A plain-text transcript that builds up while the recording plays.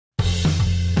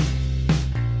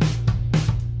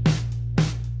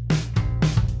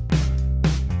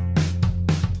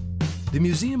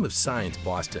Museum of Science,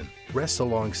 Boston, rests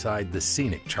alongside the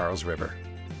scenic Charles River.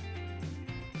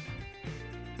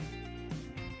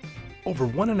 Over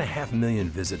 1.5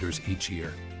 million visitors each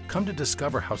year come to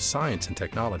discover how science and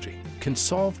technology can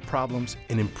solve problems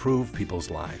and improve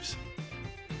people's lives.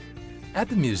 At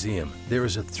the museum, there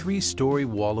is a 3-story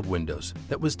wall of windows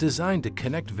that was designed to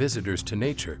connect visitors to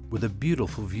nature with a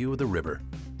beautiful view of the river.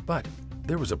 But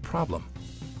there was a problem.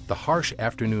 The harsh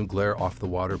afternoon glare off the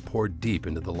water poured deep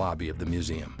into the lobby of the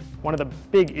museum. One of the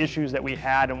big issues that we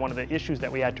had, and one of the issues that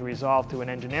we had to resolve through an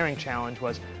engineering challenge,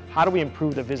 was how do we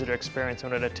improve the visitor experience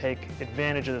in order to take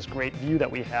advantage of this great view that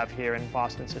we have here in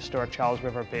Boston's historic Charles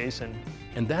River Basin.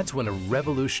 And that's when a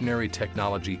revolutionary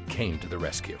technology came to the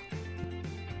rescue.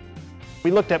 We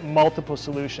looked at multiple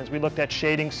solutions. We looked at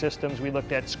shading systems, we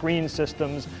looked at screen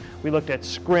systems, we looked at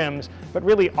scrims, but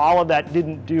really all of that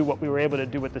didn't do what we were able to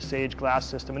do with the SageGlass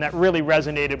system. And that really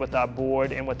resonated with our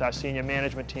board and with our senior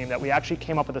management team, that we actually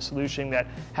came up with a solution that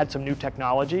had some new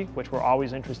technology, which we're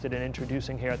always interested in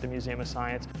introducing here at the Museum of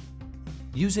Science.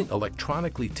 Using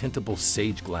electronically tintable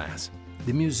SageGlass,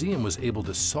 the museum was able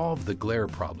to solve the glare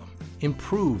problem,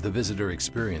 improve the visitor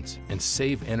experience, and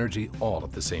save energy all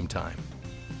at the same time.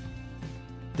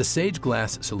 The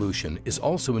SageGlass solution is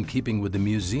also in keeping with the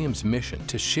museum's mission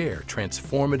to share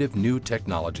transformative new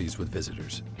technologies with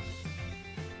visitors.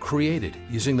 Created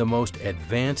using the most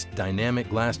advanced dynamic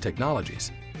glass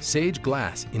technologies,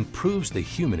 SageGlass improves the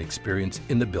human experience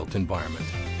in the built environment.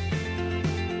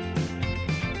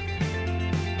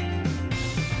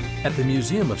 At the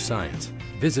Museum of Science,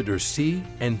 visitors see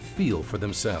and feel for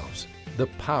themselves the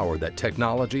power that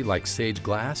technology like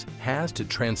SageGlass has to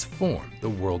transform the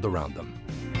world around them.